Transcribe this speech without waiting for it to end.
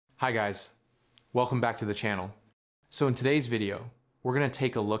Hi guys, welcome back to the channel. So in today's video, we're going to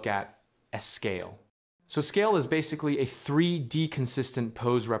take a look at a scale. So Scail is basically a 3D consistent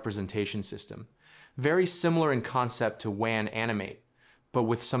pose representation system, very similar in concept to WAN animate, but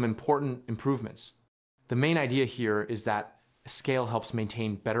with some important improvements. The main idea here is that a scale helps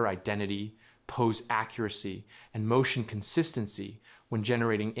maintain better identity, pose accuracy, and motion consistency when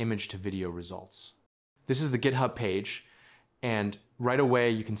generating image to video results. This is the GitHub page, and right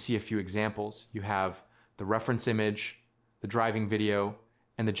away you can see a few examples. You have the reference image, the driving video,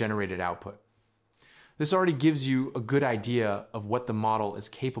 and the generated output. This already gives you a good idea of what the model is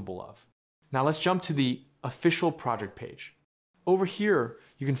capable of. Now let's jump to the official project page. Over here,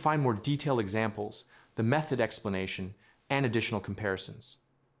 you can find more detailed examples, the method explanation, and additional comparisons.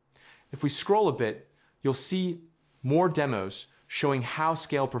 If we scroll a bit, you'll see more demos showing how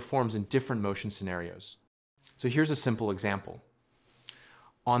Scail performs in different motion scenarios. So here's a simple example.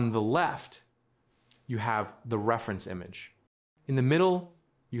 On the left, you have the reference image. In the middle,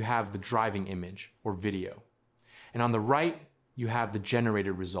 you have the driving image or video. And on the right, you have the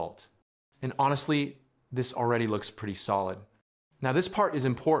generated result. And honestly, this already looks pretty solid. Now this part is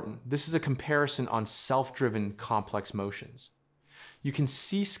important. This is a comparison on self-driven complex motions. You can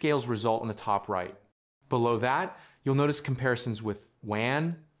see Scail's result on the top right. Below that, you'll notice comparisons with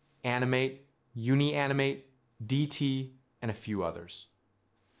WAN, animate, uni-animate, DT, and a few others.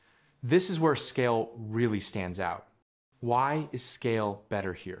 This is where Scail really stands out. Why is Scail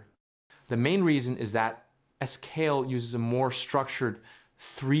better here? The main reason is that a Scail uses a more structured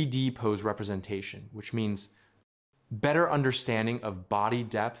 3D pose representation, which means better understanding of body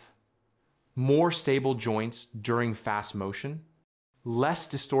depth, more stable joints during fast motion, less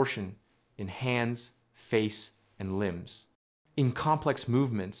distortion in hands, face, and limbs. In complex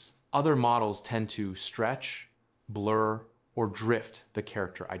movements, other models tend to stretch, blur, or drift the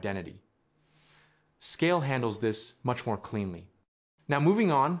character identity. Scail handles this much more cleanly. Now moving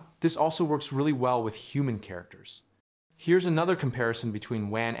on, this also works really well with human characters. Here's another comparison between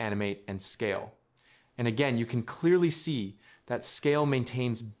WAN animate and Scail. And again, you can clearly see that Scail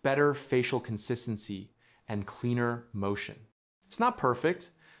maintains better facial consistency and cleaner motion. It's not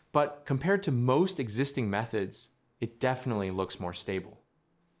perfect, but compared to most existing methods, it definitely looks more stable.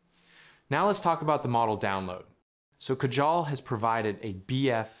 Now let's talk about the model download. So Kajal has provided a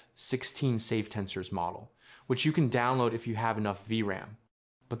BF16 safe tensors model, which you can download if you have enough VRAM.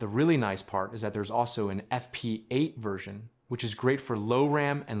 But the really nice part is that there's also an FP8 version, which is great for low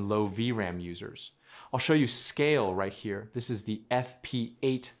RAM and low VRAM users. I'll show you Scail right here. This is the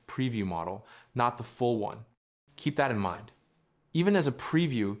FP8 preview model, not the full one. Keep that in mind. Even as a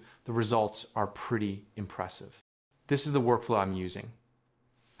preview, the results are pretty impressive. This is the workflow I'm using.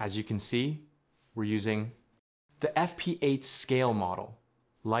 As you can see, we're using the FP8 Scail model,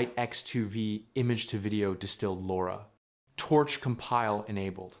 Light X2V image to video distilled LoRa, Torch compile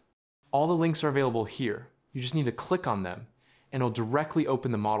enabled. All the links are available here. You just need to click on them and it'll directly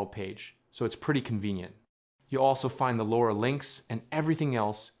open the model page, so it's pretty convenient. You'll also find the LoRa links and everything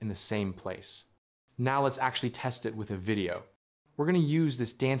else in the same place. Now let's actually test it with a video. We're going to use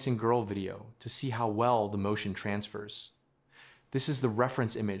this dancing girl video to see how well the motion transfers. This is the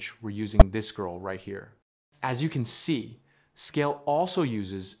reference image we're using this girl right here. As you can see, Scail also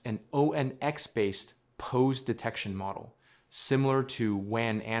uses an ONX-based pose detection model, similar to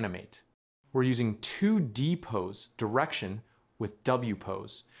WAN animate. We're using 2D pose direction with W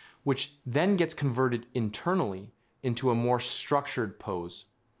pose, which then gets converted internally into a more structured pose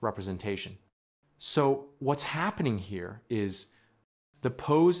representation. So what's happening here is the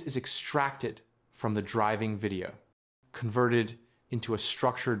pose is extracted from the driving video, converted into a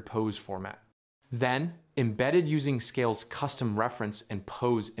structured pose format, then embedded using Scail's custom reference and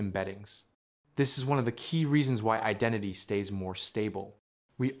pose embeddings. This is one of the key reasons why identity stays more stable.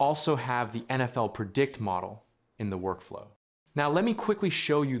 We also have the NFL predict model in the workflow. Now let me quickly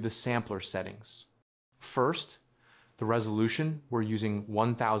show you the sampler settings. First, the resolution, we're using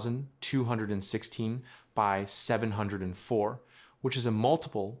 1216 by 704, which is a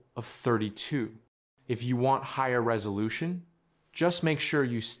multiple of 32. If you want higher resolution, just make sure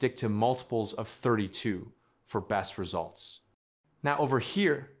you stick to multiples of 32 for best results. Now over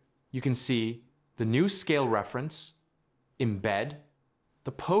here, you can see the new Scail reference, embed,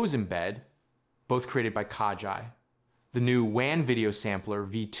 the pose embed, both created by Kajai, the new WAN video sampler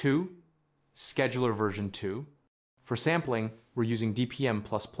V2, scheduler version 2. For sampling, we're using DPM++,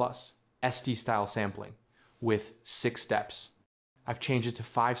 SD style sampling, with 6 steps. I've changed it to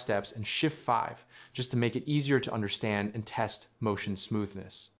 5 steps and shift 5 just to make it easier to understand and test motion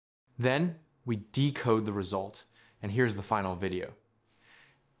smoothness. Then we decode the result, and here's the final video.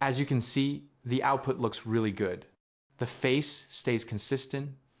 As you can see, the output looks really good. The face stays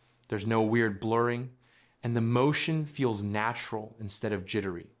consistent, there's no weird blurring, and the motion feels natural instead of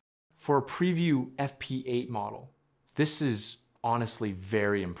jittery. For a preview FP8 model, this is honestly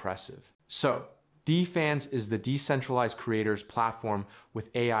very impressive. So, DFans is the decentralized creators platform with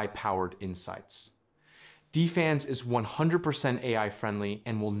AI-powered insights. DFans is 100% AI friendly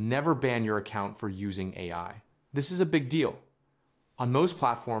and will never ban your account for using AI. This is a big deal. On most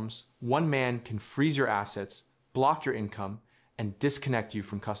platforms, one man can freeze your assets, block your income, and disconnect you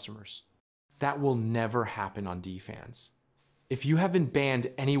from customers. That will never happen on DFans. If you have been banned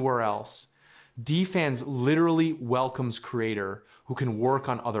anywhere else, DFans literally welcomes creator who can work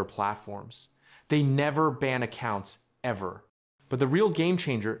on other platforms. They never ban accounts, ever. But the real game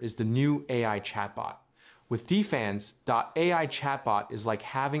changer is the new AI chatbot. With DFans, .ai chatbot is like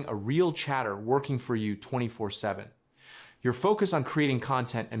having a real chatter working for you 24/7. You're focused on creating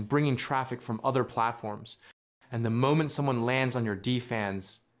content and bringing traffic from other platforms. And the moment someone lands on your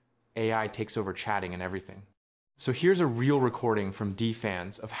DFans, AI takes over chatting and everything. So here's a real recording from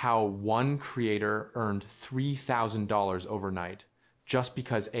DFans of how one creator earned $3,000 overnight just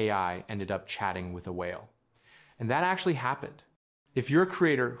because AI ended up chatting with a whale. And that actually happened. If you're a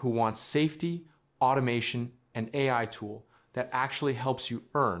creator who wants safety, automation, and AI tool that actually helps you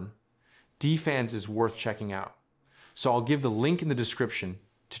earn, DFans is worth checking out. So I'll give the link in the description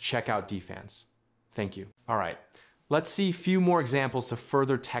to check out DFans. Thank you. All right, let's see a few more examples to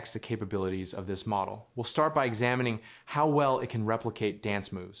further test the capabilities of this model. We'll start by examining how well it can replicate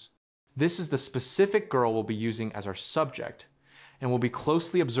dance moves. This is the specific girl we'll be using as our subject, and we'll be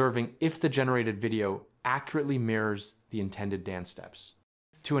closely observing if the generated video accurately mirrors the intended dance steps.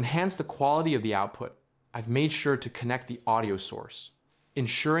 To enhance the quality of the output, I've made sure to connect the audio source,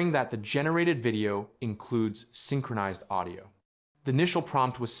 ensuring that the generated video includes synchronized audio. The initial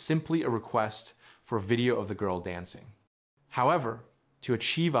prompt was simply a request for a video of the girl dancing. However, to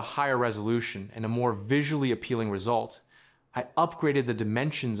achieve a higher resolution and a more visually appealing result, I upgraded the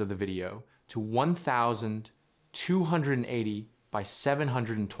dimensions of the video to 1280 by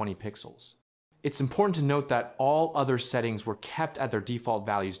 720 pixels. It's important to note that all other settings were kept at their default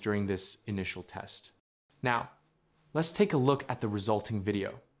values during this initial test. Now, let's take a look at the resulting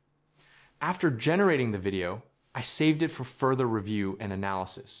video. After generating the video, I saved it for further review and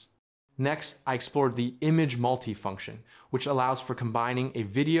analysis. Next, I explored the image multi-function, which allows for combining a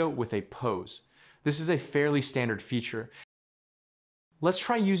video with a pose. This is a fairly standard feature. Let's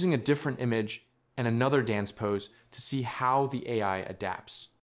try using a different image and another dance pose to see how the AI adapts.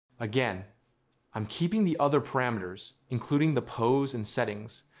 Again, I'm keeping the other parameters, including the pose and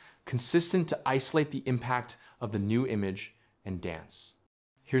settings, consistent to isolate the impact of the new image and dance.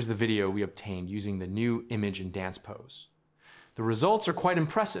 Here's the video we obtained using the new image and dance pose. The results are quite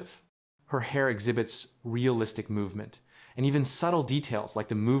impressive. Her hair exhibits realistic movement, and even subtle details like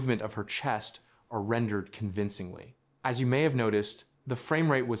the movement of her chest are rendered convincingly. As you may have noticed, the frame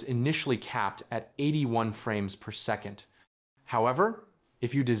rate was initially capped at 81 frames per second. However,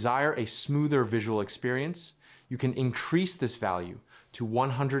 if you desire a smoother visual experience, you can increase this value to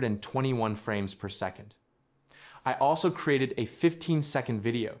 121 frames per second. I also created a 15-second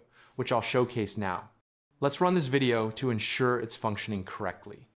video, which I'll showcase now. Let's run this video to ensure it's functioning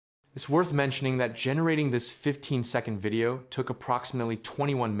correctly. It's worth mentioning that generating this 15-second video took approximately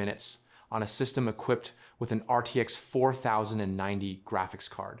 21 minutes on a system equipped with an RTX 4090 graphics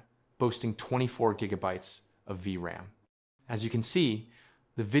card, boasting 24 gigabytes of VRAM. As you can see,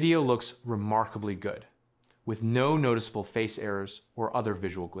 the video looks remarkably good, with no noticeable face errors or other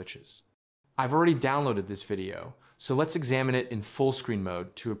visual glitches. I've already downloaded this video, so let's examine it in full screen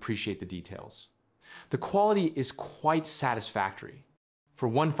mode to appreciate the details. The quality is quite satisfactory. For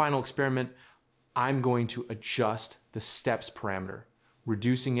one final experiment, I'm going to adjust the steps parameter,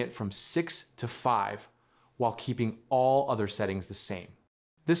 reducing it from 6 to 5 while keeping all other settings the same.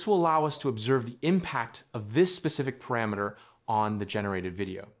 This will allow us to observe the impact of this specific parameter on the generated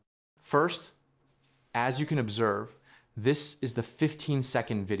video. First, as you can observe, this is the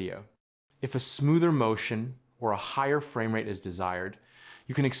 15-second video. If a smoother motion or a higher frame rate is desired,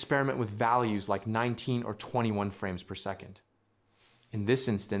 you can experiment with values like 19 or 21 frames per second. In this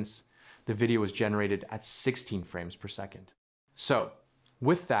instance, the video was generated at 16 frames per second. So,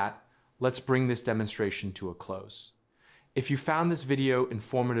 with that, let's bring this demonstration to a close. If you found this video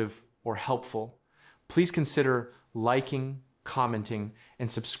informative or helpful, please consider liking, commenting, and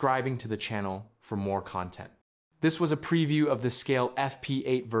subscribing to the channel for more content. This was a preview of the Scail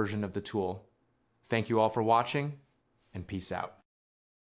FP8 version of the tool. Thank you all for watching, and peace out.